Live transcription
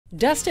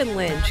Dustin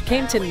Lynch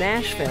came to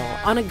Nashville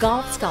on a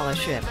golf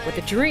scholarship with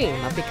a dream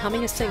of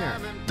becoming a singer.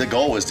 The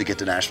goal was to get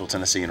to Nashville,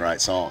 Tennessee and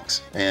write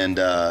songs. And,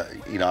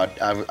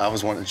 I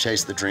was wanting to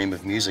chase the dream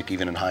of music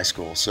even in high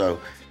school. So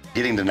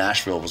getting to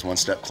Nashville was one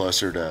step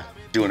closer to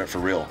doing it for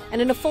real.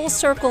 And in a full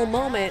circle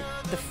moment,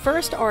 the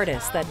first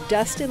artist that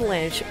Dustin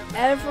Lynch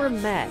ever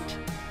met,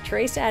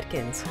 Trace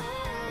Atkins,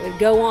 would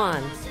go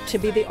on to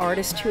be the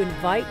artist to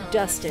invite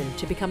Dustin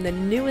to become the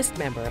newest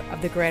member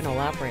of the Grand Ole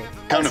Opry.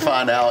 Come to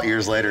find out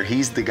years later,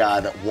 he's the guy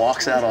that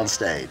walks out on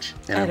stage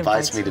and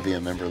invites me to be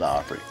a member of the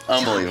Opry.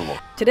 Unbelievable.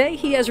 Today,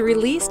 he has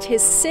released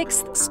his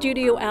 6th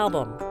studio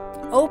album,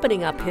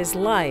 opening up his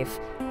life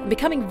and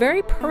becoming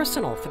very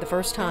personal for the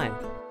first time.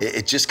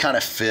 It just kind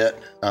of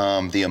fit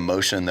the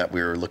emotion that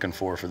we were looking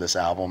for this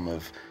album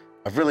of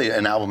really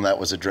an album that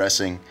was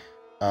addressing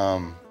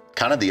kind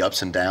of the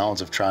ups and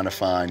downs of trying to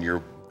find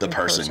your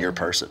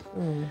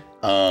person.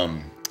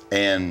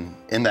 And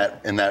in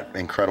that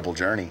incredible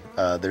journey,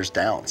 there's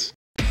downs.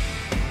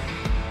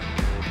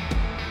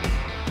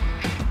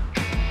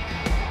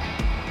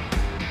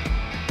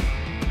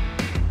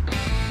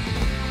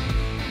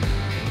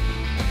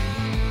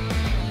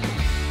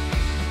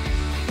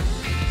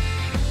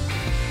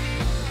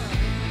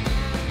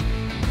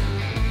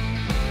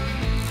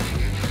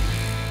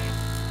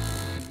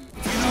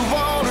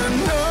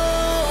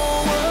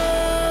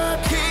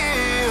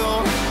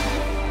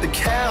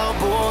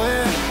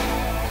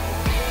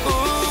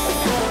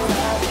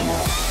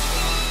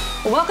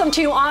 Welcome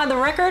to On the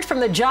Record from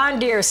the John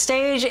Deere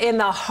stage in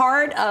the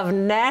heart of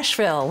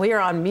Nashville. We are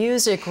on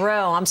Music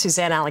Row. I'm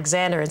Suzanne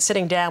Alexander, and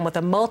sitting down with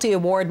a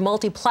multi-award,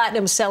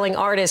 multi-platinum selling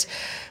artist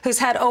who's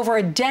had over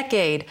a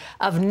decade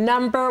of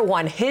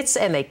 #1 hits,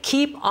 and they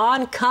keep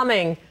on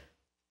coming.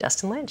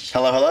 Dustin Lynch.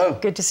 Hello, hello.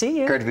 Good to see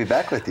you. Great to be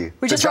back with you.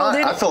 We just rolled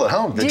in. I feel at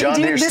home. The John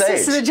Deere stage.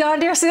 This is the John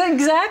Deere stage.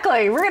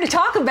 Exactly. We're going to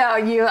talk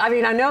about you. I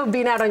mean, I know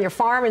being out on your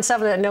farm and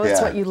stuff, I know it's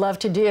what you love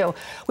to do.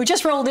 We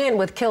just rolled in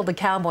with Kill the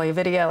Cowboy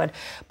video, and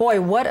boy,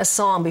 what a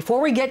song.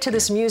 Before we get to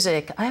this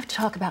music, I have to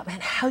talk about, man,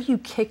 how you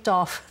kicked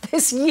off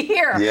this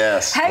year.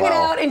 Yes. Hanging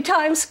out in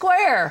Times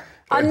Square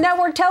on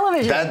network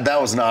television.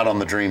 That was not on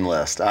the dream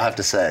list, I have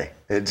to say.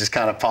 It just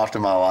kind of popped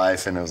in my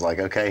life, and it was like,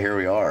 okay, here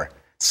we are.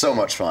 So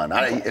much fun.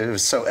 It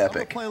was so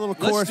epic. Play a little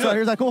chorus right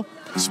here. Is that cool?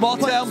 Small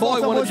Town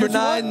Boy, one of your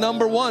 9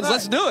 #1s.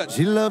 Let's do it.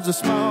 She loves a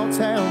small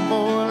town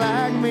boy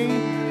like me.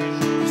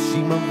 She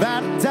my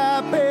ride or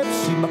die, baby.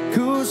 She my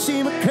cool,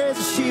 she my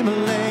crazy, she my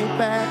laid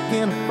back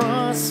in the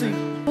front seat.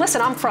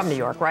 Listen, I'm from New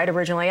York, right,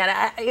 originally,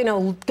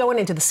 and going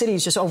into the city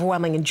is just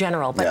overwhelming in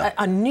general, but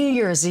on New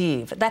Year's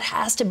Eve, that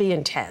has to be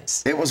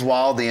intense. It was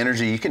wild, the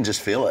energy, you can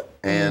just feel it.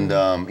 And,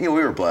 we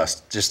were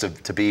blessed just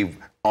to be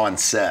on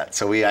set,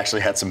 so we actually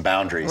had some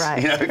boundaries.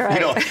 Right,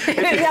 right.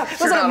 It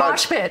was a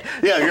mosh pit.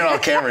 Yeah, you're not on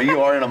camera, you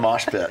are in a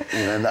mosh pit.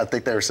 And I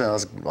think they were saying it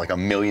was like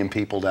 1 million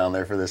people down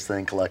there for this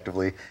thing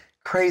collectively.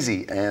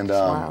 Crazy, and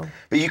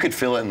but you could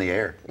feel it in the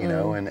air, you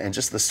know, and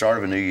just the start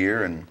of a new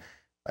year, and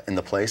in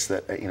the place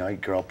that, I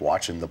grew up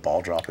watching the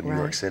ball drop in New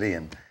York City,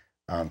 and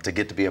to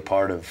get to be a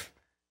part of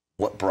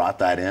what brought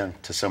that in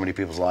to so many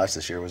people's lives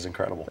this year was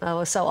incredible. Oh, it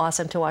was so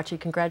awesome to watch you.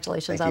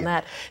 Congratulations on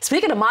that.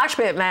 Speaking of mosh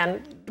pit,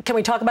 man, can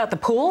we talk about the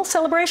pool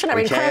celebration? I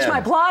mean, Crash My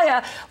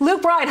Playa.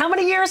 Luke Bryan, how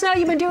many years now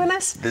you been doing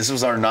this? This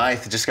was our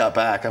 9th. Just got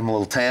back. I'm a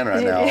little tan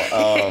right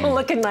now.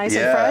 Looking nice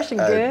and fresh and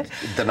good.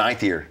 The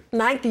 9th year.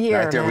 9th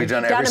year. 9th year. We've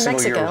done every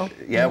single year.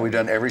 Yeah, we've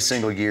done every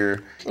single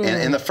year. And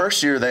in the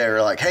first year, they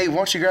were like, hey, why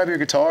don't you grab your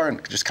guitar,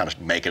 and just kind of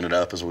making it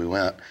up as we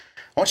went.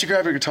 Why don't you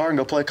grab your guitar and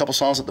go play a couple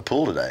songs at the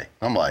pool today?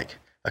 I'm like,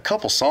 a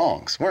couple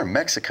songs? We're in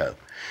Mexico.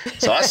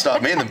 So I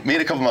stopped, me and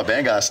a couple of my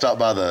band guys stopped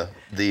by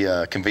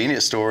the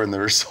convenience store in the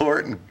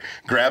resort and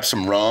grabbed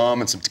some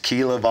rum and some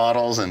tequila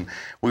bottles, and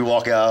we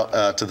walk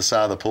out to the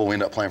side of the pool. We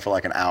end up playing for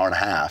like an hour and a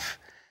half,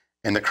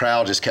 and the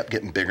crowd just kept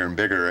getting bigger and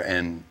bigger,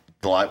 and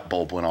the light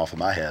bulb went off in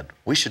my head.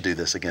 We should do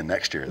this again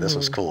next year. This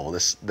was cool.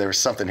 There was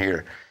something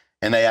here.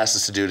 And they asked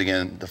us to do it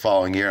again the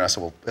following year. And I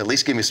said, well, at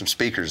least give me some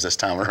speakers this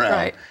time around.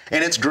 Right.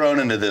 And it's grown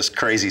into this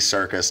crazy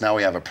circus. Now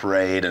we have a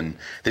parade, and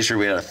this year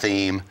we had a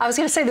theme. I was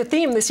going to say the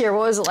theme this year,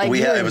 what was it like?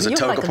 It was a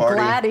toga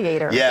party.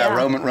 Gladiator. Yeah,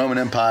 Roman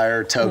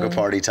Empire, toga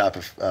party type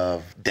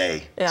of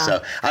day. Yeah.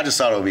 So I just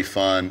thought it would be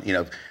fun.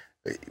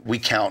 We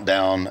count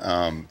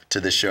down to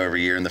this show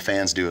every year, and the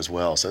fans do as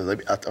well. So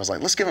I was like,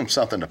 let's give them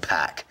something to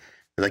pack.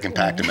 They can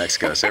pack to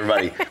Mexico. So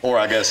everybody, or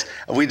I guess,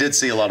 we did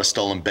see a lot of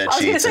stolen bed sheets. I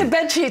was going to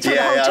say bed sheets for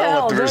the hotel. Yeah, I don't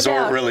know if the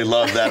resort really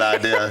loved that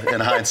idea in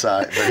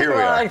hindsight, but here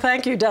we are.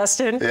 Thank you,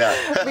 Dustin. Yeah.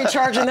 I'll be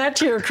charging that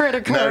to your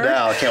credit card. No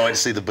doubt. I can't wait to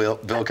see the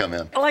bill come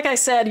in. Like I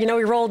said,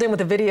 we rolled in with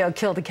the video,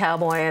 Kill the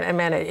Cowboy, and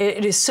man,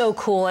 it is so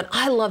cool. And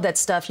I love that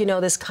stuff,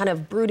 this kind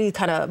of broody,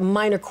 kind of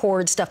minor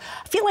chord stuff.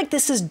 I feel like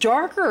this is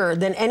darker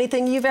than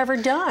anything you've ever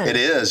done. It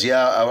is,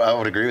 yeah, I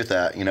would agree with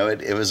that.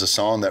 It was a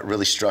song that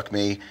really struck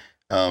me.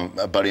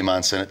 A buddy of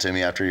mine sent it to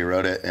me after he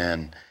wrote it,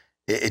 and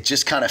it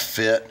just kind of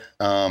fit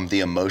the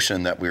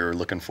emotion that we were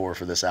looking for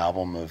this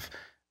album of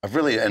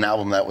really an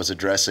album that was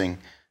addressing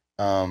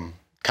kind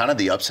of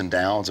the ups and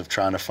downs of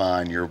trying to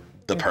find your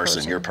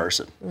person.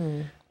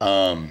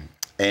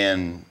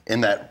 And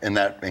in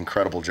that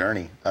incredible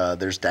journey,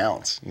 there's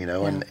downs, you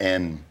know,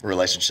 and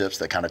relationships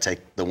that kind of take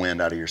the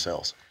wind out of your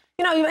sails.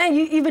 You know, and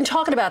you've been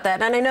talking about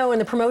that, and I know in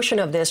the promotion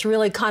of this,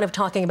 really kind of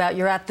talking about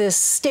you're at this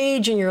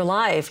stage in your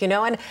life, you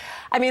know, and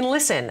I mean,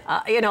 listen,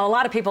 you know, a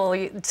lot of people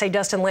say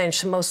Dustin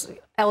Lynch, the most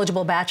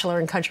eligible bachelor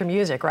in country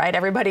music, right?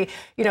 Everybody,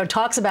 you know,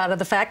 talks about it,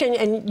 the fact,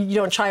 and you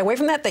don't shy away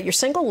from that you're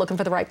single, looking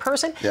for the right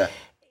person. Yeah.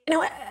 You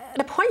know, at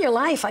a point in your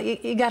life,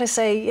 you got to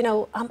say, you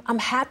know, I'm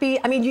happy.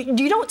 I mean,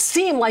 you don't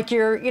seem like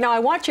you're, you know, I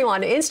watch you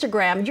on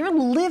Instagram. You're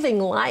living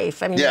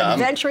life. I mean, you're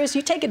adventurous.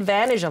 You take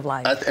advantage of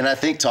life. And I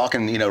think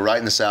talking, you know,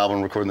 writing this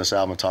album, recording this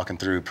album, talking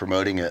through,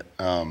 promoting it,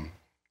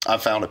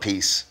 I've found a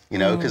peace, you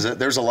know, because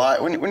there's a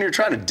lot, when you're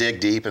trying to dig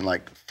deep and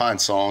like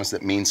find songs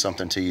that mean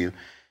something to you,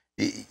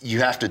 you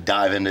have to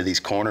dive into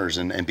these corners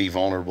and be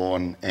vulnerable.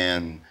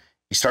 And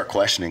you start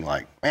questioning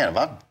like, man,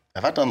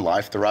 have I done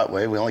life the right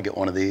way? We only get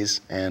one of these.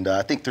 And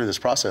I think through this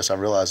process, I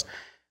realized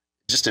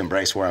just to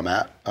embrace where I'm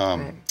at.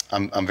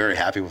 I'm very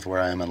happy with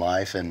where I am in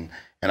life, and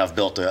I've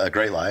built a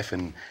great life.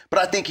 But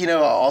I think, you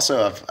know,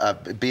 also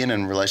I've been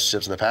in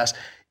relationships in the past,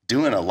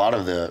 doing a lot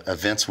of the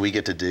events we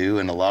get to do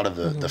and a lot of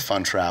the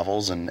fun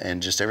travels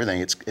and just everything.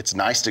 It's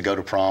nice to go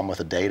to prom with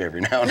a date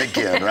every now and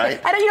again,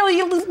 right? And you know,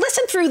 you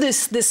listen through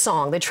this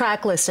song, the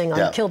track listing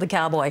on Kill the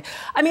Cowboy.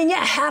 I mean,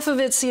 yeah, half of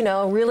it's, you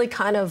know, really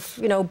kind of,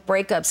 you know,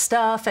 breakup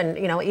stuff, and,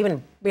 you know,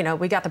 even, you know,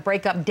 we got the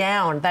Breakup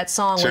Down, that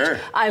song, which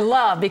I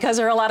love, because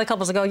there are a lot of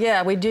couples that go,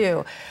 yeah, we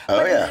do.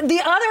 But the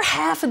other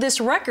half of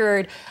this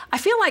record, I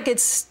feel like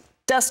it's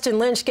Dustin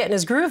Lynch getting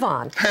his groove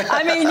on.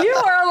 I mean, you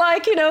are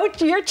like, you know,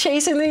 you're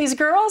chasing these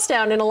girls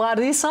down in a lot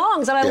of these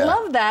songs. And I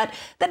love that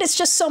it's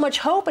just so much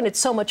hope and it's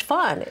so much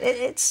fun.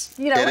 It's,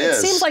 you know, it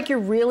seems like you're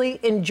really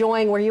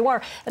enjoying where you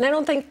are. And I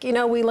don't think, you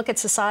know, we look at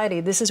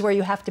society, this is where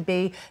you have to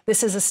be.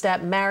 This is a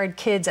step, married,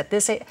 kids at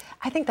this age.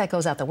 I think that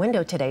goes out the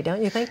window today,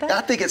 don't you think that?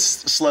 I think it's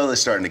slowly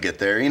starting to get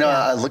there. You know,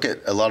 I look at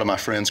a lot of my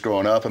friends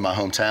growing up in my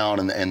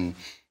hometown, and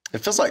it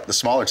feels like the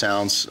smaller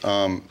towns,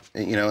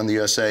 you know, in the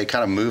USA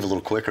kind of move a little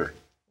quicker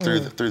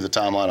through the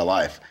timeline of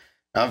life.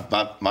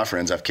 My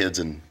friends have kids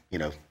in, you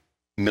know,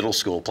 middle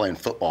school playing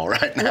football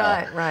right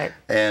now. Right.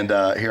 And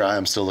here I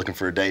am still looking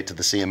for a date to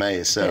the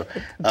CMAs. So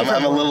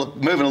I'm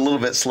moving a little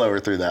bit slower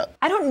through that.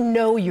 I don't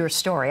know your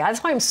story. That's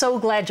why I'm so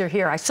glad you're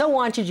here. I so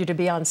wanted you to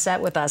be on set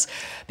with us,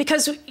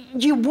 because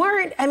you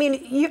weren't, I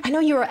mean, I know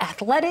you were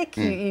athletic,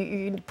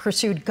 you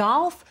pursued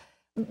golf.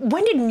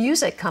 When did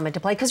music come into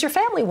play? Because your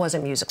family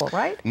wasn't musical,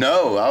 right?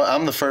 No,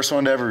 I'm the first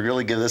one to ever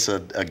really give this a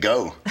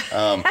go,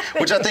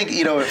 which I think,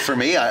 you know, for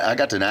me, I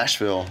got to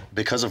Nashville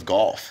because of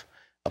golf.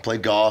 I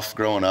played golf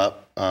growing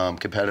up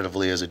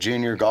competitively as a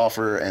junior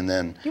golfer, and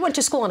then you went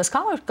to school on a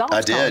golf scholarship.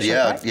 I did,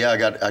 yeah, right? yeah.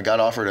 I got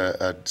offered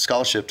a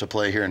scholarship to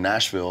play here in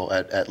Nashville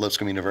at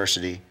Lipscomb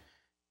University.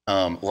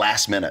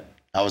 Last minute,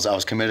 I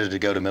was committed to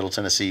go to Middle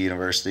Tennessee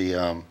University.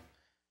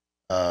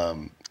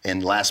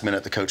 And last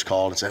minute, the coach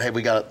called and said, "Hey,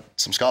 we got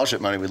some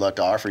scholarship money we'd like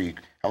to offer you."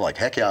 I'm like,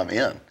 "Heck yeah, I'm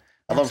in.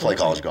 I love to play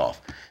college golf."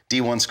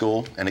 D1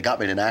 school, and it got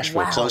me to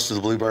Nashville, close to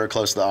the Bluebird,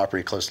 close to the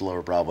Opry, close to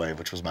Lower Broadway,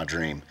 which was my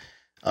dream.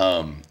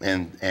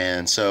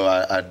 And so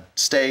I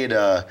stayed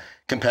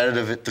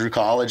competitive through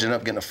college, ended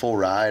up getting a full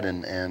ride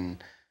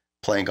and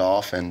playing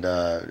golf. And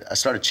I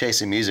started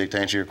chasing music, to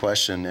answer your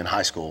question, in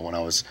high school when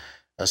I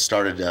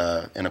started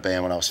in a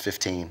band when I was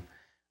 15.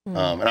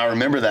 And I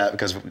remember that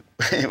because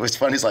it was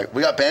funny. It's like,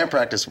 we got band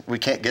practice. We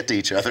can't get to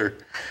each other.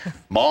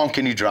 Mom,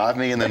 can you drive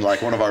me? And then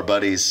like one of our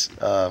buddies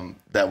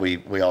that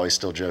we always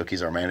still joke,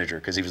 he's our manager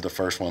because he was the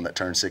first one that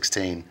turned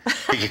 16.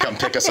 He could come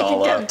pick us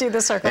all up do the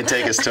circle. and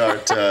take us to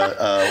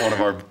one of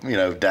our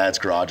dad's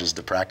garages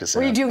to practice.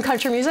 Were you doing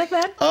country music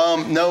then?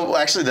 No,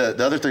 actually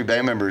the other three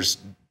band members,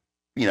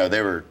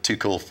 they were too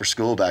cool for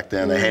school back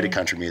then. They hated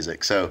country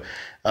music. So,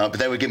 but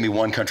they would give me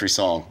one country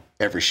song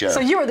every show. So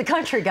you were the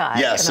country guy.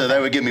 Yeah, so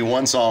they would give me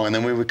one song, and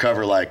then we would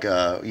cover like,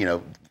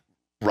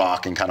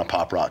 rock and kind of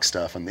pop rock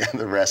stuff and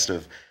the rest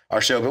of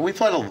our show. But we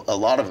played a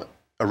lot of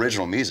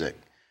original music.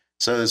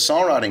 So the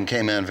songwriting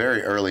came in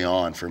very early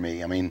on for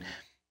me. I mean,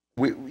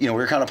 we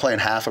were kind of playing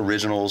half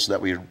originals that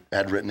we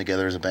had written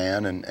together as a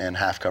band and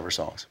half cover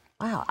songs.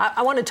 Wow.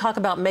 I want to talk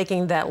about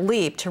making that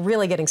leap to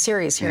really getting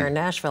serious here in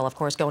Nashville, of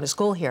course, going to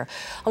school here.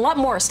 A lot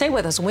more. Stay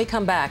with us when we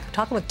come back.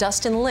 Talking with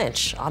Dustin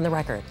Lynch on the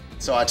record.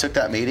 So I took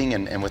that meeting,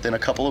 and within a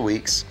couple of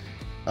weeks,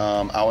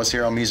 I was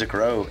here on Music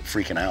Row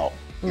freaking out,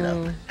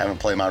 having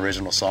played my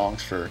original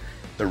songs for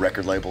the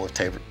record label of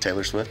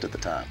Taylor Swift at the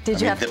time.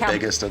 Did you have the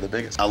biggest of the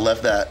biggest? I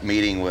left that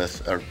meeting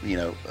with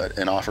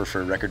an offer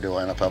for a record deal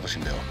and a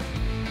publishing deal.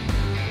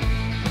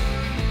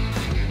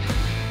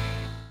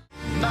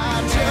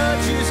 My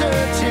touch is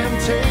her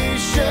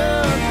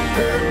temptation,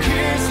 her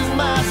kiss is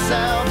my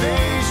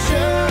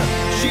salvation.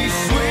 She's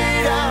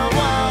sweet, I'm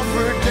wild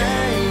for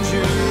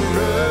dangerous.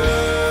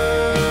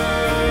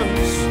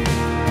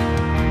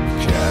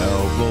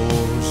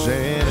 Cowboys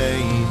and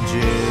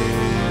angels.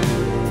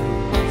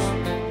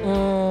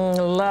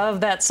 Love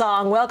love that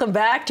song. Welcome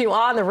back to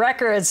On the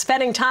Record,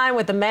 spending time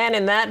with the man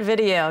in that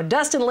video.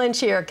 Dustin Lynch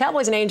here,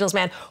 Cowboys and Angels,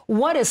 man.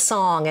 What a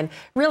song, and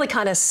really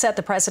kind of set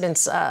the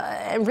precedence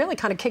and really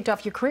kind of kicked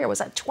off your career. Was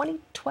that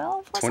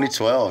 2012?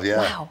 2012, yeah.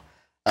 Wow.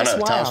 I know,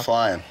 time's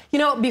flying. You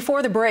know,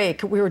 before the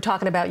break, we were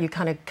talking about you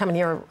kind of coming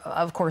here,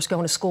 of course,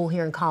 going to school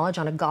here in college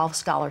on a golf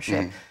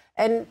scholarship.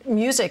 And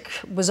music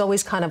was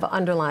always kind of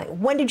underlying.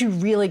 When did you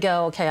really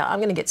go, okay, I'm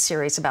going to get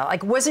serious about it?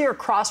 Like, was there a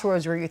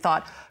crossroads where you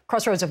thought,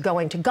 crossroads of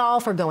going to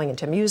golf or going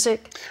into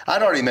music?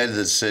 I'd already made the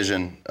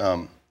decision,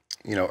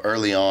 you know,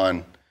 early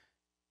on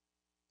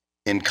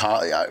in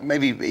college,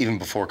 maybe even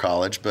before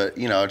college, but,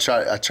 you know, I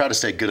try to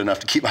stay good enough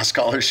to keep my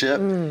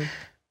scholarship.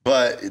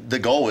 But the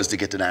goal was to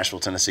get to Nashville,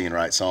 Tennessee and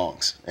write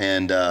songs.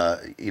 And,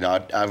 you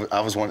know, I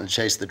was wanting to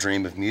chase the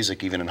dream of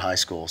music even in high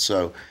school.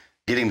 So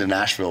getting to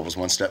Nashville was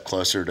one step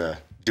closer to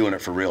doing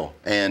it for real.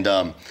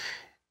 And,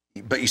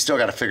 but you still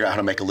got to figure out how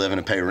to make a living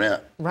and pay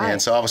rent. Right.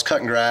 And so I was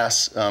cutting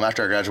grass.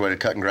 After I graduated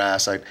cutting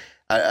grass,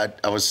 I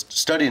was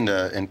studying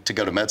to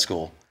go to med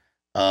school.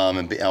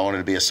 And I wanted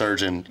to be a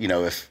surgeon. You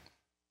know, if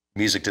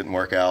music didn't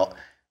work out,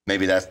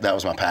 maybe that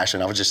was my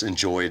passion. I just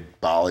enjoyed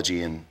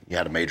biology, and you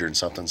had to major in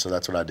something. So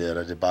that's what I did.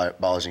 I did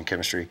biology and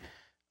chemistry.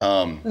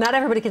 Not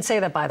everybody can say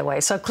that, by the way.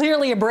 So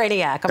clearly a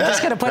brainiac. I'm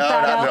just going to put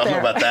that out there. I don't know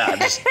about that.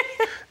 Just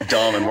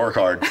dumb and work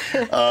hard.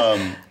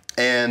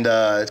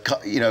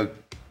 You know,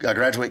 I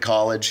graduate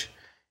college.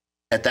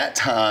 At that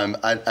time,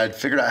 I'd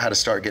figured out how to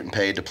start getting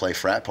paid to play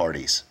frat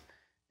parties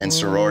and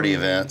sorority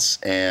events.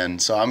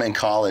 And so I'm in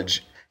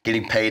college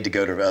getting paid to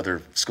go to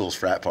other schools'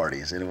 frat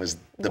parties. And it was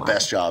the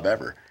best job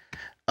ever.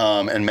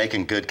 And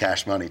making good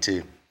cash money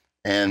too.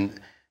 And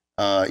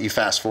you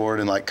fast forward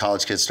and like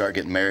college kids start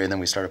getting married, and then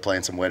we started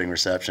playing some wedding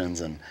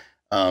receptions, and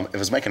it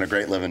was making a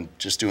great living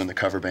just doing the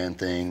cover band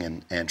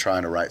thing and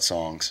trying to write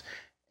songs.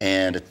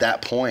 And at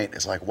that point,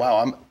 it's like, wow,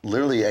 I'm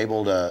literally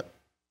able to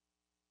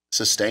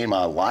sustain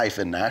my life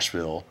in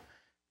Nashville,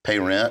 pay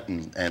rent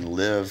and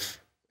live,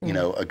 you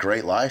know, a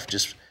great life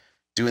just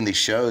doing these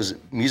shows,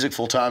 music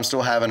full time,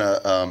 still having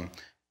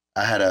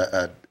I had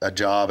a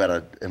job at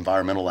an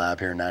environmental lab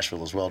here in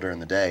Nashville as well during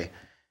the day.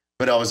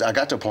 But I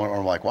got to a point where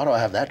I'm like, why do I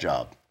have that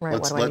job? Right,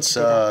 let's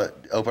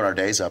open our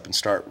days up and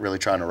start really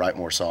trying to write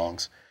more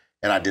songs.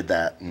 And I did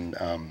that,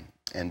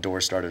 and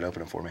doors started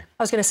opening for me.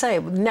 I was going to say,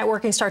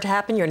 networking started to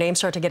happen, your name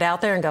started to get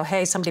out there and go,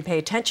 hey, somebody pay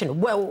attention.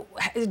 Well,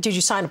 did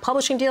you sign a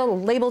publishing deal, a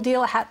label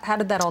deal? How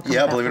did that all come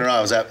about? Yeah, believe it or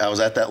not, I was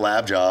at that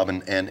lab job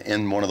and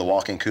in one of the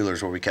walk-in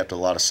coolers where we kept a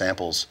lot of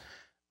samples.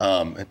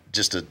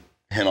 Just to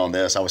hint on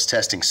this, I was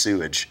testing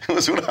sewage.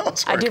 Was what I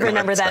was. I do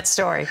remember that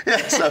story.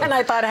 Yeah, so and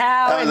I thought,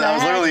 I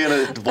was literally in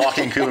a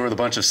walk-in cooler with a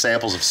bunch of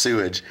samples of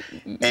sewage,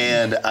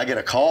 and I get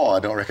a call.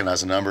 I don't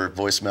recognize the number.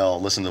 Voicemail.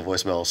 Listen to the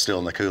voicemail. Still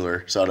in the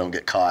cooler, so I don't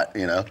get caught.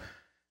 You know,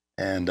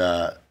 and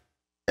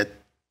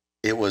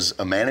it was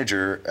a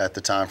manager at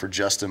the time for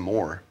Justin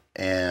Moore,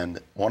 and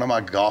one of my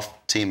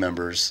golf team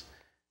members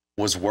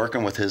was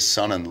working with his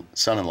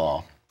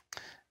son-in-law,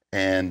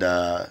 and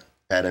at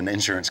an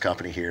insurance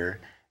company here.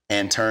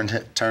 And turned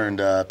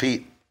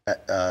Pete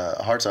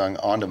Hartzong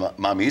onto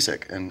my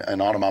music and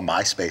onto my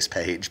MySpace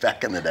page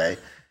back in the day.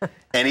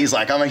 And he's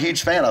like, I'm a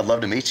huge fan. I'd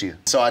love to meet you.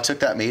 So I took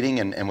that meeting,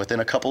 and within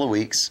a couple of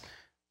weeks,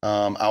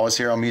 I was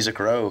here on Music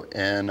Row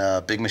in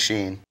Big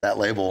Machine, that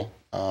label,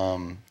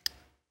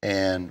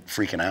 and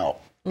freaking out,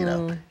 you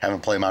know,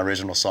 having played my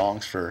original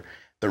songs for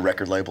the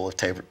record label of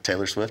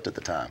Taylor Swift at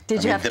the time.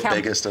 Did you have the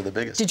biggest of the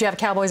biggest. Did you have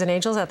Cowboys and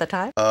Angels at the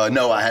time?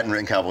 No, I hadn't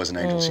written Cowboys and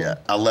Angels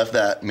yet. I left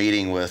that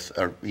meeting with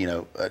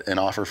an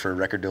offer for a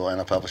record deal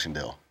and a publishing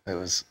deal. It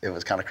was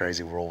kind of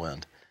crazy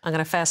whirlwind. I'm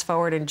going to fast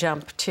forward and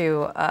jump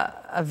to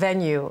a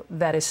venue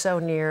that is so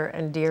near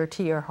and dear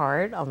to your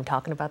heart. I'm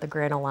talking about the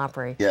Grand Ole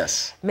Opry.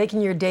 Yes.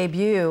 Making your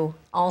debut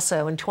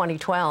also in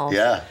 2012.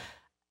 Yeah.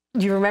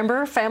 Do you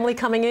remember family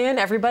coming in?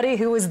 Everybody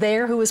who was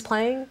there, who was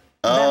playing?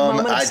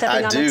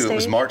 I do. It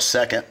was March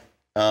 2nd.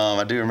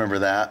 I do remember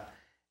that.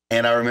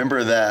 And I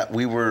remember that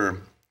we were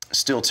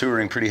still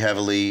touring pretty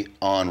heavily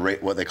on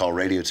what they call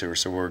radio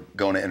tours. So we're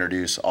going to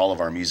introduce all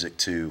of our music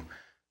to,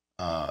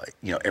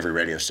 every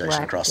radio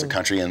station across the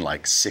country in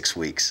like 6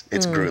 weeks.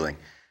 It's grueling.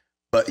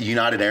 But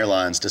United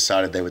Airlines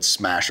decided they would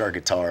smash our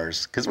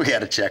guitars because we had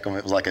to check them.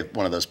 It was like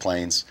one of those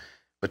planes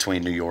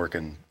between New York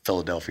and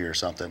Philadelphia or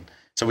something.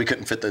 So we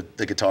couldn't fit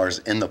the guitars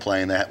in the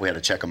plane. We had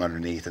to check them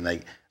underneath,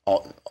 and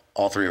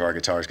all three of our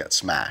guitars got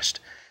smashed.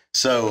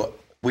 So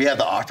we have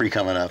the Opry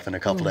coming up in a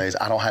couple days.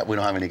 We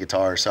don't have any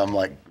guitars, so I'm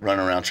like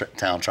running around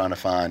town trying to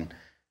find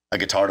a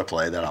guitar to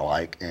play that I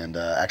like, and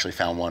actually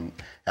found one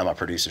at my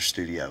producer's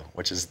studio,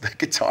 which is the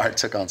guitar I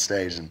took on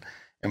stage and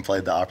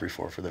played the Opry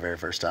for the very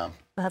first time.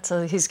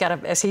 Does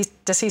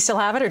he still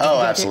have it? Or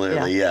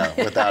Absolutely, yeah,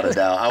 without a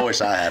doubt. I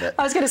wish I had it.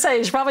 I was going to say,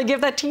 you should probably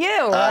give that to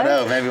you, right? I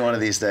know, maybe one of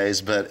these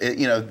days. But,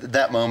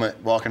 that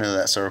moment, walking into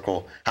that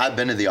circle, I'd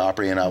been to the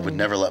Opry, and I would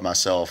never let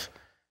myself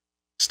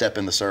step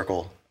in the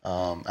circle.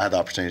 I had the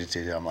opportunity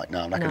to. I'm like,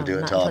 no, I'm not going to do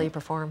it until you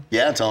perform.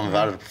 Yeah, until I'm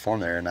invited to perform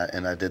there.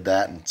 And I did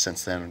that. And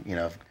since then,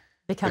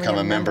 become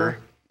a member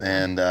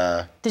And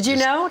did you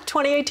know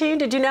 2018?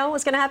 Did you know it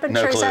was going to happen?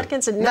 No Trace clue.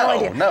 Adkins? No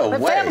idea. No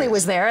But way. family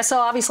was there, so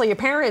obviously your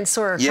parents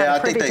were kind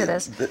of privy to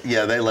this.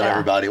 Yeah, they let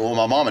everybody. Well,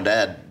 my mom and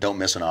dad don't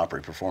miss an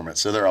Opry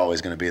performance, so they're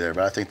always going to be there.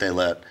 But I think they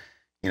let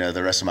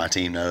the rest of my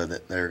team know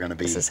that they're going to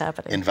be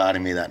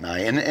inviting me that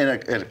night. And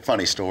a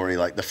funny story,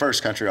 like the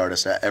first country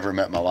artist I ever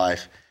met in my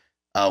life,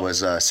 I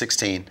was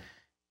 16,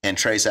 and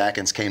Trace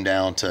Adkins came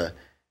down to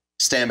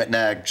Stan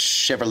McNagg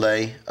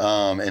Chevrolet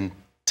in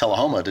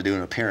Tullahoma to do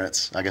an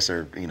appearance. I guess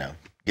they're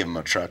give him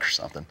a truck or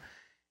something.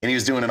 And he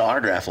was doing an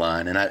autograph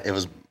line, and it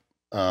was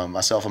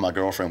myself and my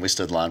girlfriend. We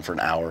stood in line for an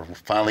hour. We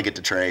finally get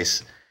to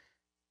Trace,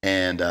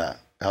 and I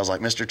was like,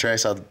 "Mr.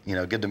 Trace,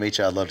 good to meet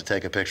you. I'd love to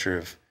take a picture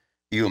of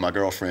you and my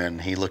girlfriend."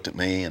 And he looked at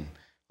me and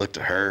looked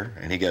at her,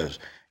 and he goes,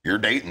 "You're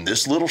dating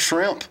this little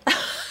shrimp?"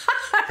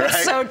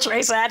 Right? So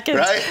Trace Adkins.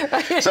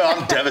 Right? So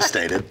I'm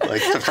devastated.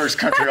 Like the first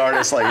country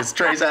artist, like it's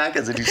Trace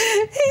Adkins, and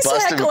he's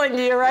heckling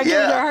you, right? Giving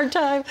you a hard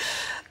time.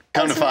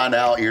 Come to find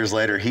out years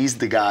later, he's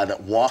the guy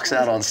that walks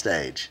out on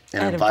stage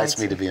and invites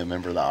me to be a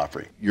member of the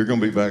Opry. You're going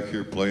to be back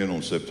here playing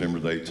on September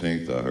the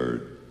 18th, I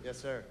heard. Yes,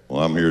 sir.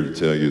 Well, I'm here to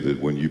tell you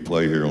that when you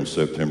play here on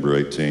September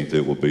 18th,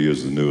 it will be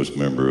as the newest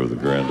member of the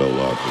Grand Ole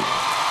Opry.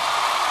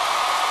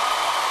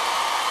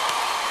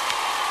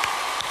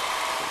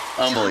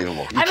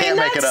 Unbelievable. You can't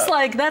make it up.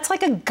 That's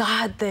like a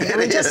God thing. It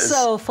is. Just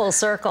so full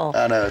circle.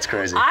 I know, it's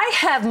crazy. I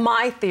have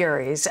my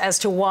theories as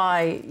to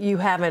why you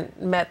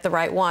haven't met the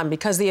right one,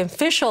 because the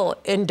official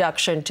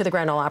induction to the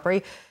Grand Ole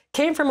Opry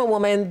came from a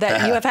woman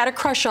that you have had a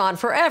crush on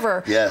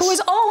forever, who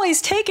is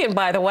always taken,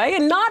 by the way,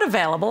 and not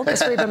available,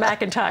 Miss Reba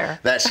McEntire.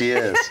 That she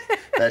is.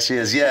 That she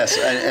is, yes.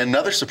 And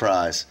another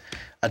surprise.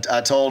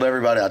 I told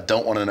everybody I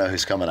don't want to know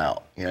who's coming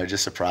out.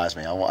 Just surprise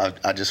me.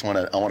 I just want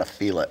to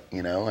feel it,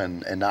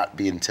 and not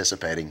be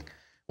anticipating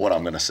what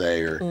I'm going to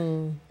say.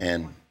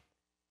 And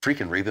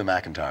freaking Reba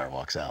McEntire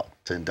walks out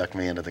to induct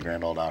me into the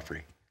Grand Ole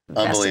Opry.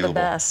 Unbelievable. Best of the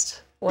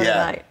best. What a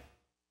night.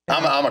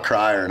 I'm a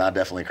crier, and I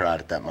definitely cried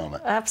at that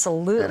moment.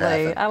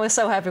 Absolutely. I was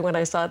so happy when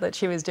I saw that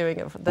she was doing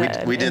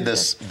it. We did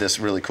this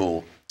really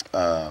cool,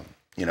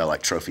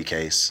 like trophy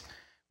case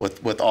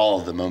with all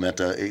of the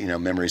memento,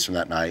 memories from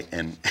that night.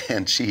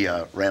 And she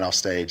ran off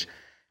stage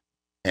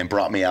and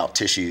brought me out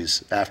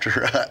tissues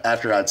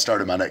after I'd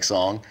started my next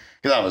song,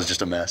 because I was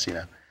just a mess,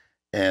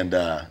 And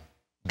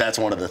that's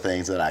one of the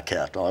things that I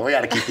kept. I'm like, we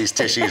got to keep these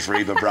tissues.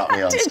 Reba brought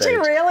me on stage. Did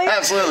you really?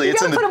 Absolutely. You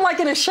got to put them like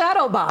in a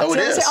shadow box. Oh, it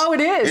is. Oh,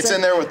 it is. It's in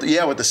there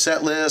with the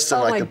set list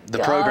and the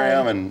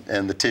program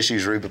and the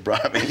tissues Reba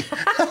brought me.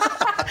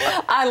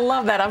 I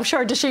love that. I'm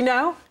sure. Does she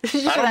know?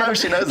 I don't know if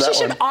she knows that one. She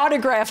should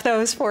autograph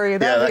those for you.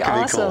 That'd be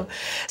awesome. Cool.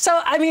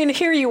 So, I mean,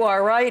 here you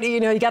are, right?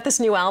 You got this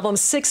new album,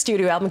 6th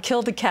studio album,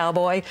 Killed the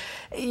Cowboy.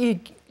 You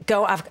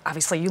go,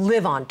 obviously, you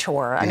live on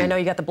tour. And I know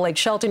you got the Blake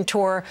Shelton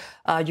tour.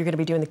 You're going to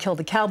be doing the Killed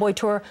the Cowboy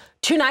tour.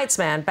 2 nights,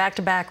 man,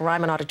 back-to-back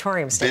Ryman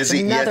Auditorium stage.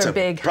 Busy.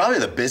 Probably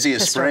the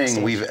busiest spring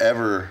stage we've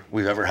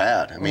ever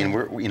had. I mean,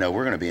 we're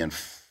going to be in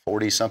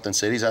 40-something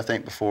cities, I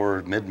think,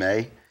 before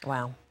mid-May.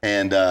 Wow.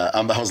 And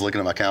I was looking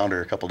at my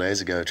calendar a couple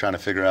days ago, trying to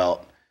figure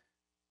out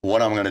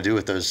what I'm going to do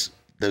with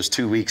those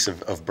 2 weeks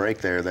of break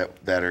there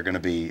that are going to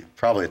be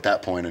probably at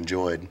that point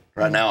enjoyed.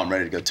 Right now, I'm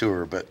ready to go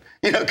tour, but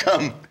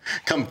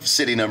come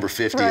city number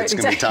 50, it's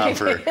going to be time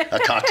for a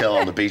cocktail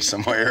on the beach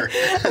somewhere.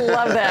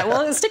 Love that.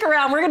 Well, stick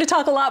around. We're going to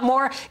talk a lot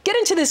more. Get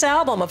into this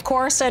album, of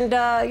course, and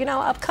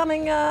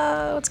upcoming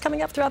what's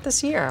coming up throughout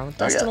this year. With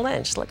Dustin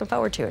Lynch. Looking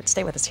forward to it.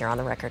 Stay with us here on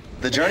The Record.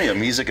 The journey of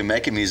music and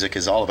making music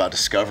is all about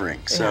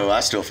discovering. So I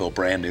still feel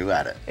brand new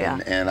at it.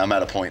 Yeah. And I'm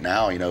at a point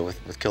now,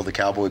 with Kill the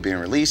Cowboy being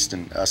released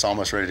and us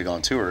almost ready to go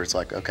on tour. It's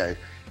like, okay,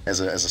 as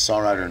a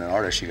songwriter and an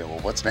artist, you go, well,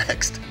 what's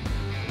next?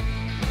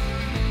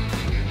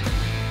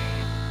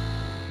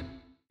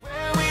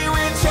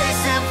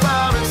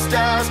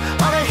 Stars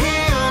on a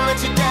hill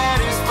that your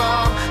daddy's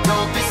farm.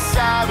 Don't be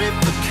sorry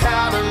for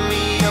calling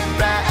me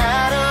up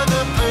out of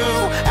the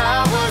blue.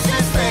 I was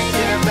just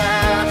thinking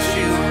about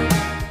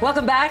you.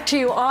 Welcome back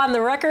to On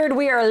the Record.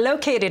 We are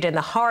located in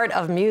the heart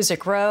of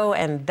Music Row,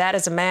 and that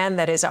is a man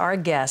that is our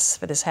guest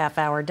for this half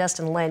hour,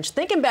 Dustin Lynch.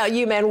 Thinking about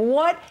you, man.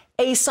 What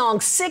a song!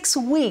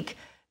 6-week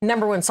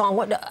 #1 song.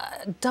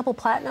 What double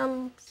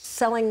platinum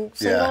selling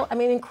single? Yeah. I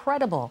mean,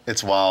 incredible.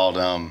 It's wild.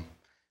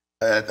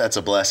 That's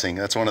a blessing.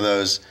 That's one of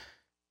those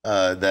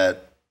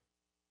that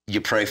you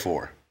pray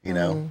for,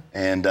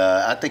 and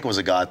I think it was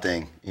a God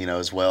thing,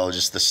 as well.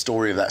 Just the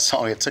story of that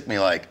song. It took me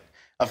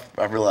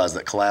I've realized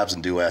that collabs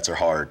and duets are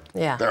hard.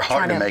 Yeah, they're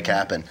hard to make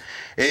happen.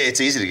 It's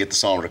easy to get the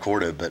song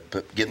recorded,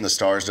 but getting the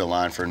stars to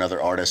align for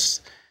another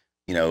artist,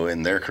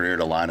 in their career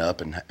to line up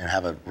and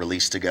have a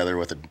release together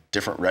with a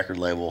different record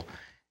label,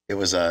 it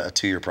was a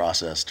 2-year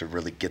process to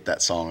really get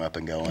that song up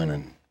and going.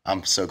 And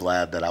I'm so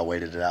glad that I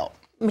waited it out.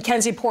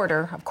 Mackenzie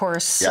Porter, of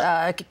course,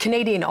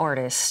 Canadian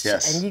artist.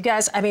 Yes. And you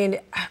guys, I mean,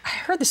 I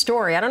heard the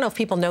story. I don't know if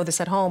people know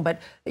this at home,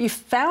 but you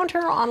found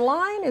her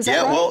online? Is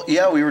that right? Well,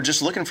 we were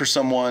just looking for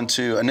someone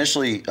to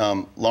initially,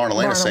 Lauren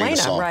Elena sang the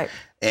song. Right.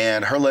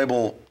 And her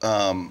label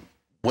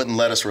wouldn't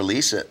let us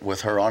release it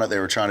with her on it. They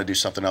were trying to do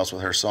something else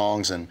with her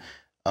songs. And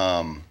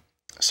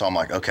So I'm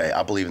like, okay,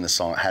 I believe in this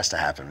song. It has to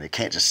happen. It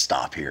can't just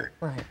stop here.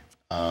 Right.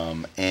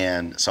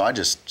 And so I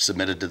just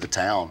submitted to the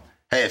town.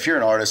 Hey, if you're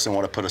an artist and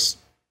want to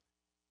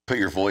put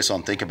your voice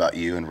on Think About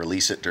You and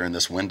release it during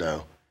this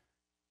window,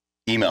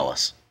 email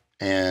us.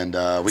 And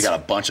we got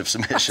a bunch of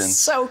submissions.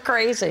 So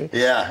crazy.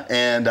 Yeah,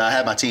 and I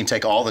had my team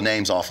take all the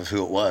names off of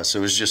who it was. So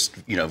it was just,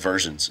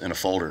 versions in a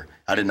folder.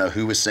 I didn't know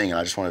who was singing.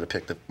 I just wanted to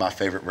pick my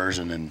favorite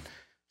version. And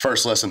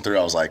first listen through,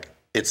 I was like,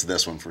 it's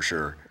this one for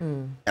sure.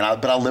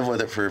 But I lived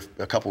with it for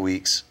a couple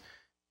weeks,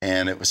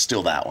 and it was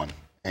still that one.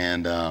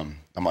 And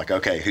I'm like,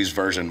 okay, whose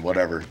version,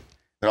 whatever.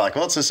 They're like,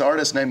 well, it's this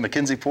artist named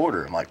Mackenzie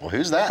Porter. I'm like, well,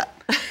 who's that?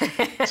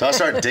 So I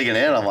started digging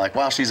in. I'm like,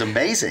 wow, she's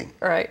amazing.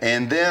 Right.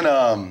 And then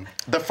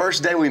the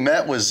first day we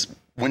met was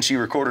when she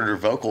recorded her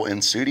vocal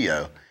in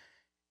studio.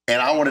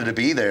 And I wanted to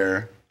be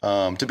there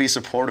to be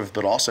supportive,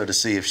 but also to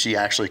see if she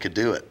actually could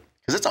do it.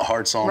 Because it's a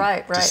hard song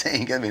to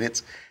sing. I mean,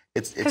 it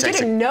takes you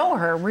didn't know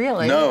her,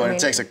 really. No, and it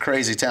takes a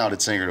crazy talented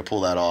singer to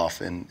pull that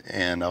off.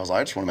 And I was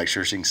like, I just want to make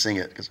sure she can sing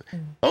it. Because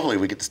hopefully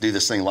we get to do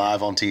this thing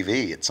live on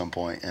TV at some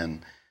point.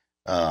 And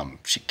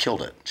she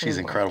killed it. She's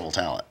incredible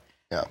talent.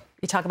 Yeah.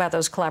 You talk about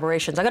those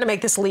collaborations. I'm going to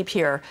make this leap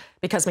here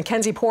because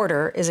Mackenzie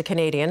Porter is a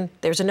Canadian.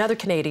 There's another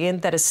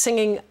Canadian that is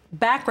singing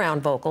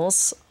background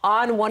vocals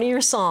on one of your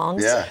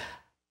songs. Yeah.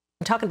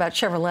 I'm talking about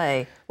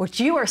Chevrolet,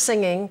 which you are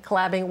singing,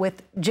 collabing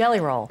with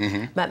Jelly Roll.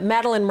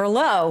 Madeline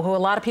Merlot, who a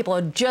lot of people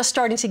are just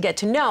starting to get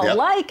to know,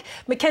 like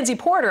Mackenzie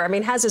Porter. I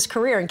mean, has his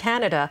career in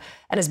Canada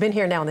and has been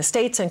here now in the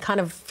States and kind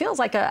of feels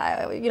like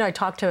I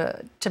talked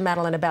to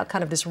Madeline about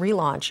kind of this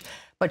relaunch.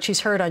 But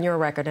she's heard on your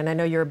record, and I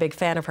know you're a big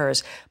fan of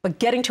hers. But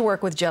getting to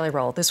work with Jelly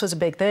Roll, this was a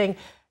big thing.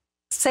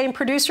 Same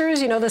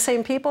producers, the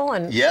same people,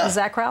 and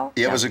Zach Crowell?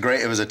 Yeah,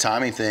 it was a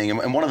timing thing.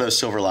 And one of those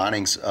silver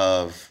linings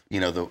of,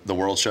 the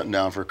world shutting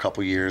down for a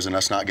couple years and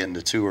us not getting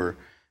to tour,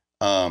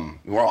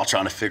 we're all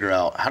trying to figure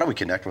out how do we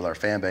connect with our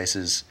fan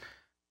bases,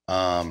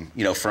 from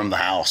the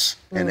house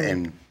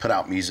and put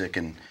out music.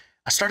 And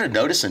I started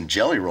noticing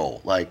Jelly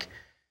Roll, like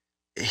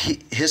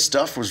his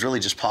stuff was really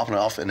just popping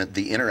off, and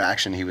the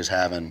interaction he was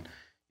having.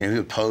 He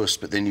would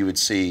post, but then you would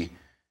see,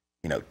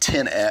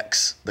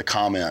 10x the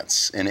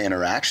comments and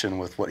interaction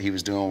with what he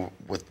was doing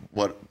with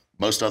what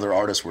most other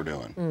artists were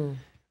doing.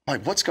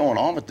 Like, what's going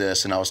on with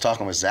this? And I was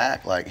talking with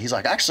Zach, he's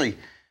like, actually,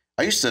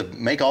 I used to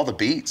make all the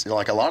beats,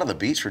 like a lot of the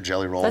beats for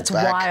Jelly Roll. That's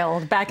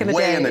wild. Back in the day.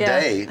 Way in the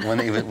day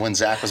when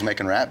Zach was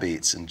making rap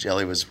beats and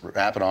Jelly was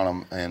rapping on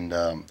them. And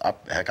I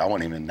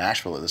wasn't even in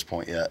Nashville at this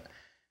point yet.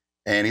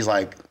 And he's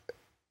like,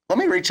 let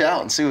me reach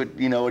out and see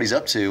what he's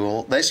up to.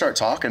 Well, they start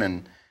talking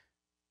and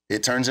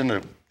it turns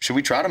into, should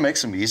we try to make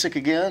some music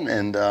again?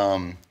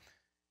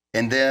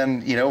 And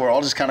then, we're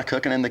all just kind of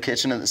cooking in the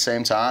kitchen at the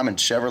same time. And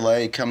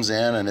Chevrolet comes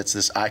in and it's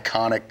this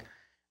iconic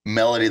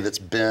melody that's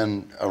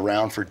been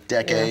around for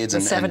decades. The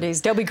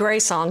 70s. Dobie Gray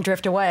song,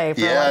 Drift Away.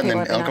 And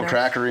then Uncle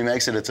Cracker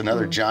remakes it. It's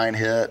another giant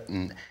hit.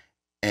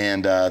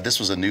 And this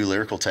was a new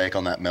lyrical take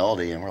on that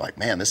melody. And we're like,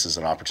 man, this is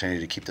an opportunity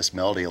to keep this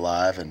melody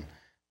alive. And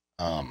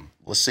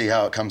let's see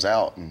how it comes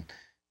out. And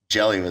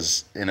Jelly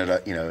ended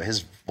up,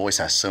 his voice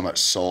has so much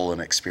soul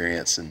and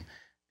experience, and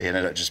it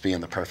ended up just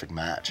being the perfect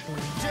match.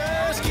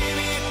 Just give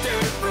me a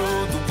dirt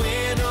road, the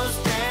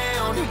windows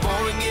down. You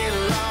wanna get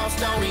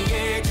lost on the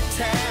edge of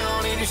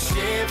town in a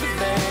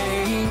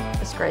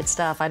Chevrolet. It's great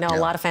stuff. I know a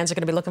lot of fans are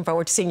going to be looking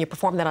forward to seeing you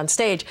perform that on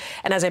stage.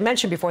 And as I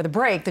mentioned before the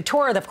break, the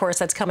tour, of course,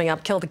 that's coming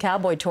up, Kill the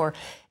Cowboy Tour.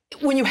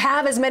 When you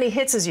have as many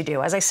hits as you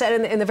do, as I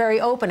said in the very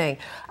opening,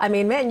 I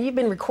mean, man, you've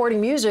been recording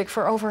music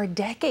for over a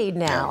decade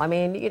now. I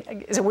mean,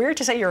 is it weird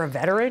to say you're a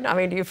veteran? I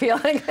mean, do you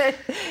feel like that?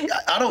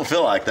 I don't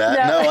feel like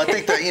that. No, I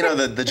think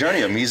that, the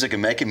journey of music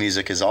and making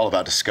music is all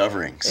about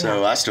discovering.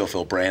 So I still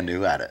feel brand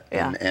new at it.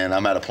 And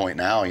I'm at a point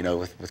now,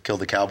 with Kill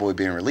the Cowboy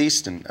being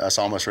released and us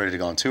almost ready to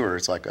go on tour,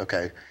 it's like,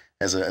 okay,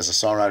 as a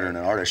songwriter and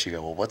an artist, you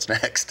go, well, what's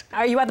next?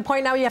 Are you at the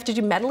point now you have to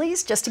do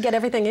medleys just to get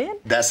everything in?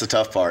 That's the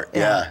tough part.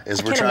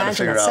 Is we're trying to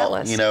figure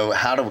out,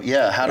 how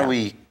do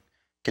we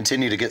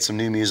continue to get some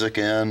new music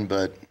in,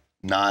 but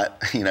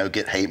not,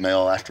 get hate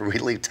mail after we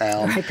leave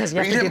town. Right, because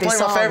you didn't play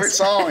my favorite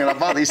song and I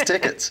bought these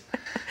tickets.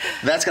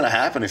 That's going to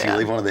happen if you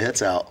leave one of the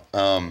hits out.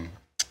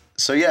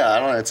 So I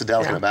don't know. It's a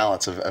delicate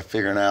balance of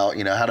figuring out,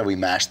 how do we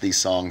mash these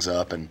songs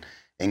up and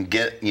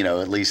get,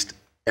 at least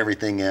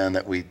everything in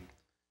that we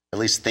at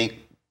least think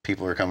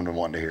people are coming to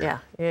want to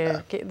hear.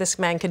 This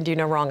man can do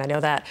no wrong. I know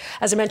that.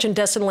 As I mentioned,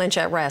 Dustin Lynch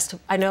at rest.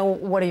 I know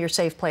what are your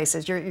safe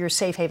places, your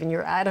safe haven,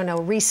 your,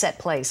 reset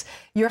place,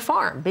 your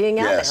farm, being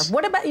out there.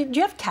 What about you? Do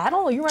you have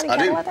cattle? Are you running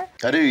cattle out there?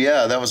 I do,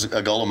 yeah. That was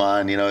a goal of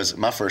mine.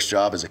 My first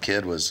job as a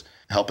kid was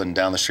helping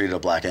down the street at a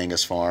Black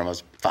Angus farm. I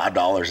was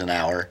 $5 an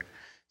hour.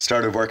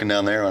 Started working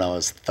down there when I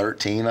was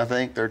 13, I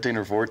think, 13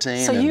 or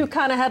 14. So you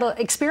kind of had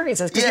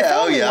experiences.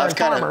 I've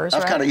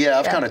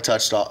kind of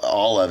touched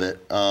all of it.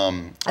 I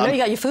know you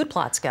got your food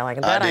plots going,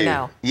 and that I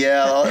know.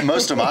 Yeah,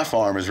 most of my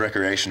farm is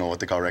recreational, what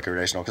they call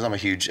recreational, because I'm a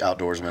huge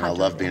outdoorsman. I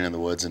love being in the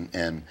woods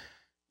and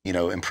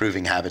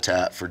improving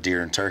habitat for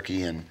deer and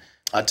turkey. And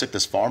I took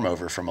this farm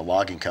over from a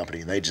logging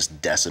company. They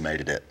just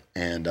decimated it,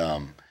 and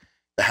the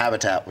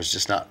habitat was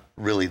just not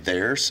really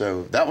there.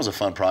 So that was a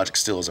fun project,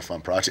 still is a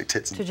fun project.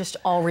 It's So just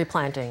all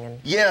replanting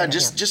and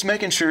just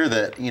making sure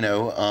that, you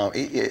know,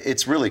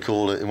 it's really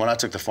cool. When I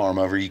took the farm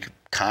over, you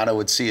kind of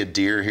would see a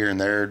deer here and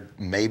there,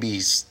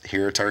 maybe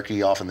hear a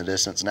turkey off in the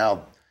distance.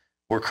 Now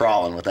we're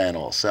crawling with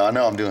animals, so I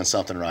know I'm doing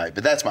something right.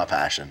 But that's my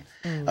passion.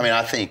 I mean,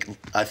 I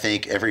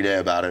think every day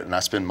about it, and I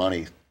spend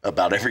money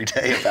about every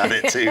day about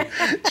it too,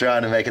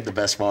 trying to make it the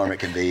best farm it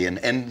can be.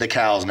 And the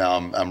cows now,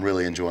 I'm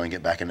really enjoying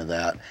getting back into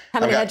that.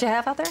 How many head you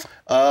have out there?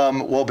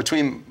 Well,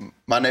 between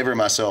my neighbor and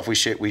myself, we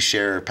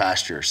share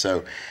pasture.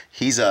 So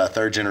he's a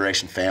third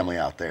generation family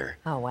out there.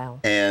 Oh wow!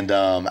 And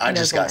I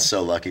just got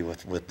so lucky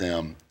with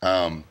them.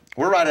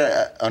 We're right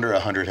at under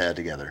 100 head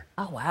together.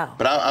 Oh wow!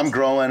 But I'm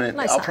growing, and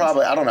Nice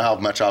I don't know how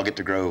much I'll get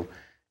to grow.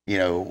 You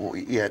know,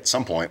 at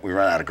some point we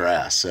run out of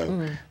grass,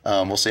 so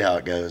we'll see how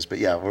it goes. But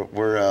yeah,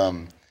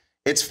 we're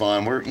it's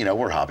fun.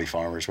 We're hobby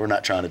farmers. We're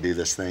not trying to do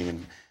this thing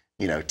and,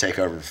 you know, take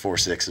over the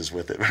 4.6s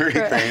with it or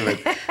anything.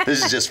 But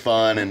this is just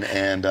fun.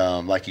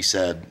 And like you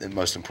said,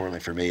 most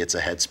importantly for me, it's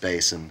a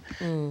headspace, and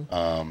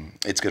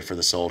it's good for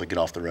the soul to get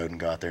off the road and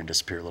go out there and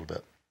disappear a little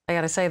bit. I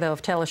got to say, though,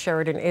 if Taylor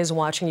Sheridan is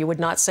watching, you would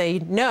not say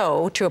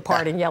no to a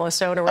part in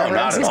Yellowstone or wherever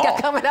else he's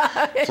got coming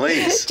up.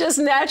 Please. Just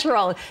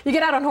natural. You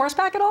get out on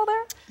horseback at all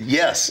there?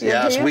 Yes.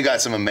 Yeah. So we got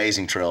some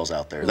amazing trails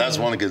out there. That's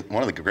one of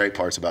the great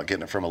parts about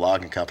getting it from a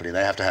logging company.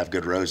 They have to have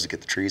good roads to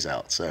get the trees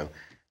out. So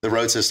the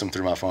road system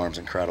through my farm is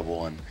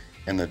incredible,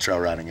 and the trail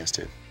riding is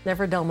too.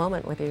 Never a dull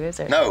moment with you, is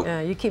there? No.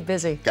 You keep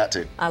busy. Got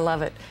to. I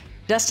love it.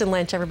 Dustin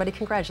Lynch, everybody,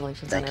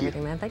 congratulations on Thank you.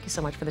 everything, man. Thank you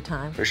so much for the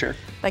time. For sure.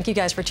 Thank you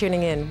guys for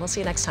tuning in. We'll see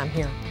you next time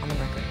here on The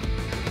Record.